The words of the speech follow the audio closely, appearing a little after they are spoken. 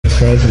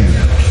president.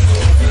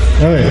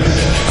 All right,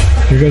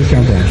 here goes the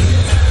countdown.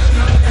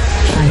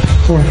 5,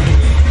 4,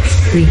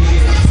 3,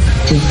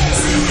 2,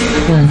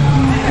 1.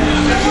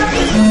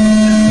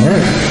 All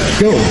right,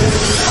 go.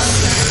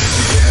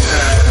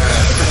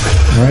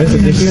 All right, so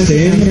just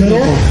stay in the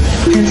middle.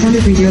 Transponder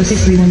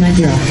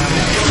 3063190.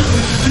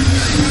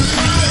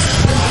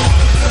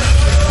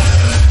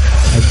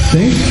 I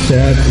think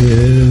that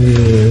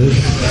is...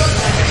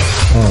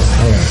 Oh,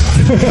 all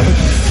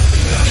right.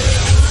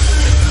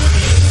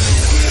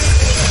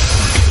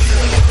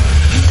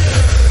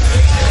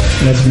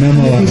 That's Memo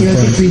out in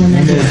front.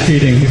 Memo's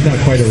cheating. He's not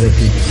quite a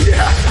rookie.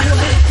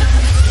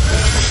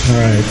 All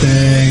right,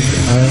 thanks.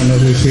 I don't know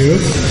who's who.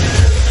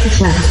 It's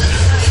left.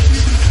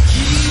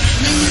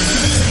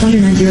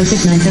 Transponder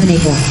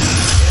 9069784.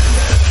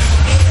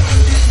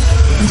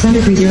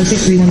 Transponder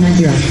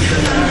 3063190.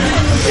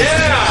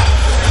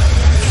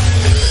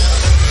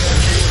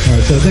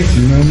 Alright, so I think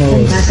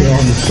Memo is still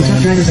on the The top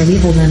drivers are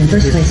Leopold Mann in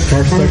first place,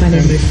 followed by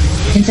Mason.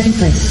 In second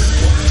place,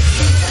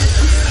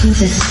 Team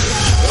 6.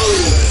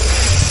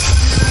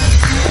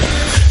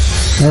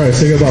 Alright,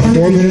 so you got about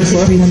 4 minutes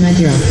left.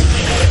 3190.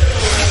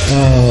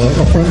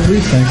 Up front,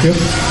 please, thank you.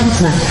 It's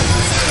left.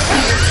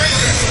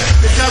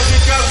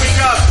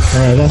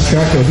 Alright, lost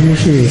track of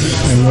who's who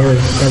and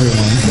where's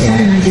everyone. So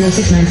Transponder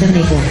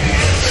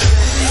 9069784.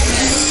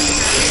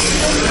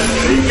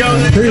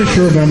 I'm pretty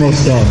sure Memo's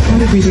still.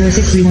 Transponder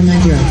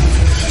 3063190.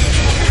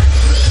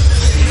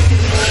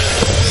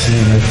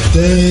 And I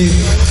think...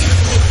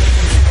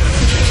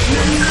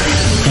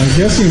 I'm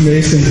guessing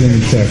Mason's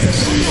in second.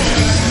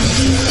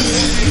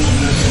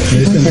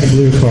 Mason's the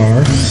blue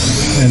car.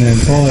 And then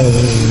Paul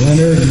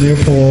Leonard,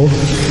 Leopold,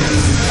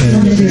 and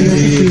Transponder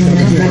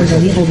 3063190. Drivers are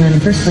Leopold Mann in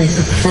first place,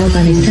 followed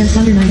by Mason.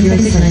 Transponder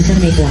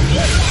 9069784.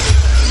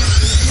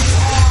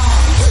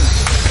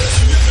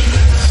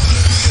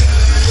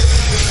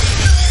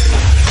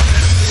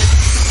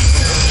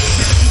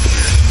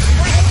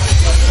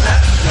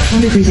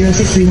 Transponder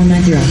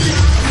 3063190.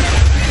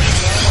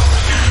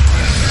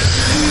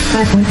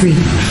 5.3.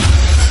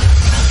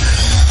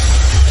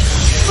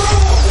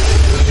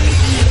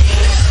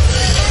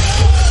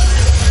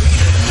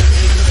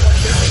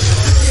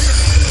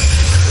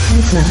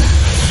 Minutes left.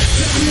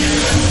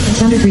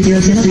 Transponder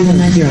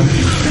 3063190.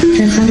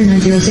 Transponder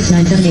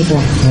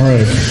 9069784. all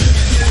right.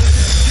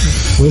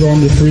 We're on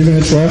to 3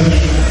 minutes left.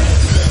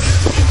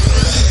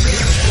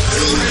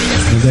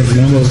 I think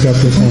Memo's got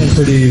this one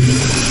pretty...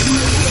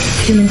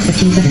 2 minutes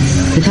 15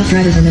 seconds. The top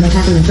drivers are Memo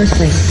Tackle in first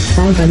place,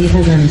 followed by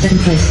Leopold Mann in second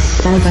place,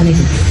 followed by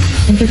Mason.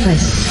 In third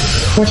place,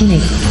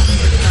 14.8.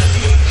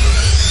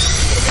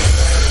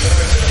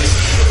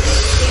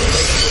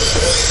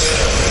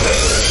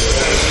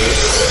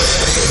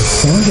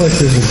 Sounds like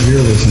there's a gear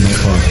loose in my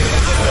car.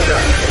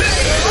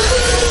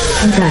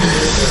 On track,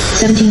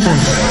 17.5.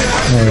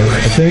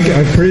 Alright,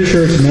 I'm pretty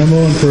sure it's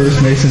Memo in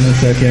first, Mason in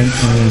second,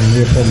 and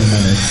Leopold in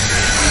minute.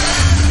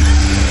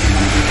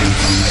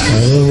 A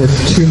little over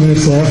 2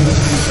 minutes left.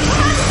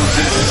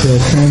 So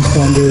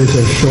transponders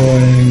are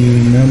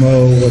showing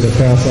Memo with a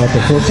pass off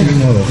of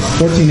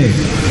 14.8.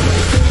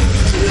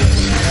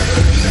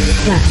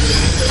 Left.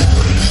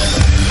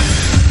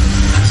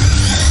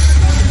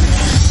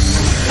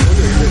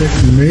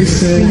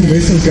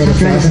 Mason's got a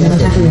pass off of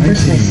 19.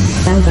 First place,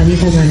 followed by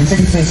Leopold Mann in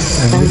second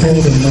place, And followed by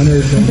Leopold Mason. and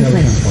Leonard don't In third have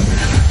place,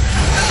 transponders.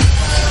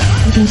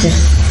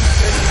 18.6.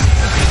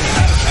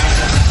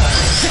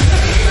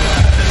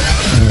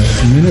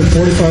 A minute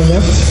 45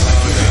 left.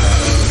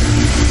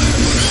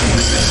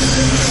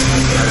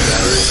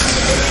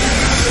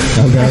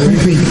 Now battery.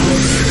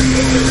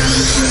 5.3.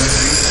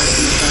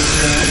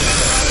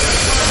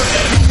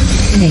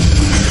 And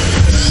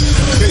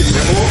 8.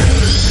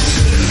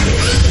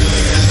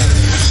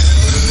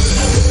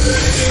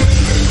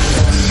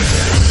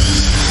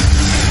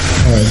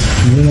 Alright,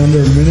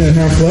 under a minute and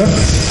a half left.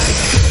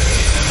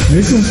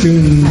 Mason's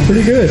doing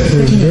pretty good for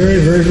his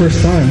very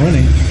first time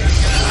running.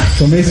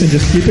 So Mason,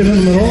 just keep it in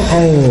the middle.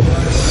 Oh,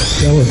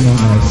 that was not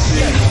nice.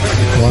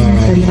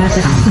 Wow. 35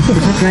 seconds.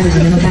 The top drivers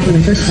are Memo Tackle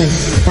in first place,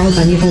 followed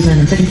by Leopold Mann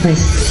in second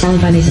place,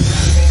 followed by Mason.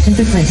 In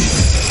third place,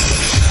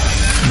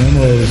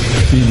 Memo is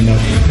beating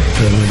up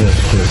for a little bit.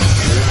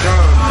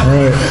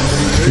 Alright,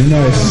 be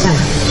nice.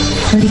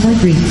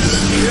 20.3.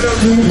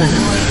 Minute left.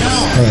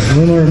 Alright, a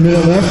little over a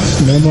minute left.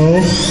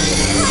 Memo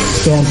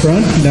still in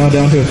front. Now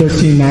down to a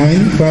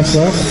 13.9. Fast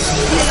lap.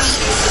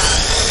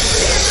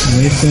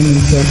 Mason in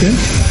second.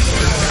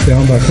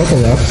 Down by a couple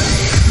laps.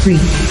 3.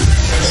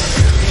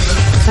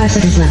 5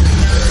 seconds left.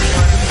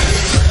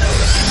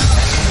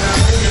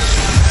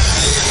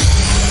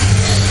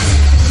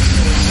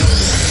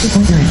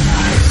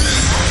 2.9.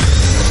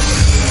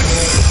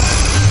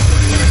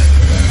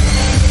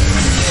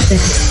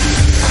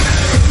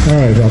 6.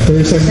 Alright, about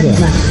 30 seconds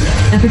left.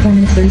 After 4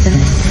 minutes 30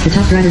 seconds, the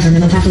top drivers are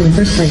Memo Tackle in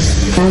first place,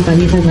 followed by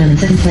Leopold Mann in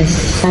second place,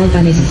 followed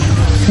by Mason.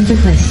 In third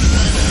place,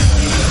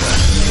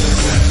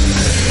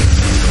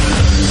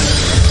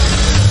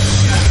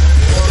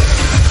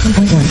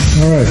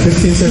 1.1. Alright,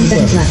 15 seconds 10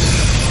 seconds left.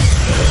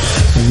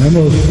 left. And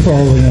Memo's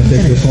probably going to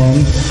take this one.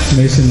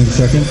 Mason in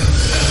second.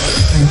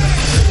 9.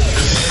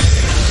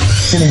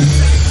 7,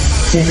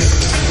 6,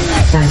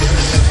 5,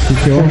 Keep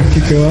going,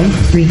 keep going.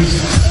 3, 2, 1.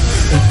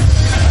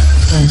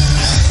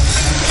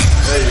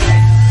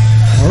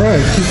 Alright,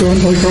 keep going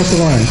until you cross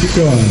the line. Keep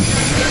going.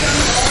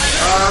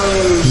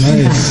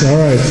 Nice.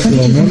 Alright, so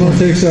Memo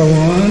takes that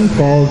one,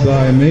 followed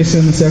by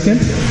Mason second,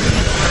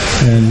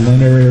 and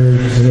Leonard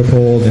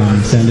Leopold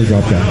and Sandy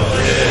drop down.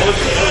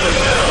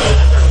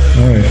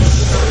 Alright.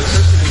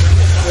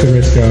 Good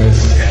race,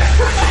 guys.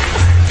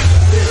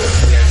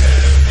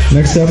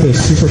 Next up is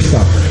Super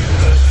Stop.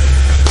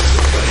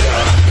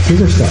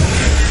 Super Stop.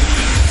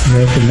 You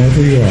have to know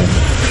who you are.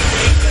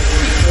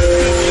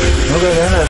 Okay,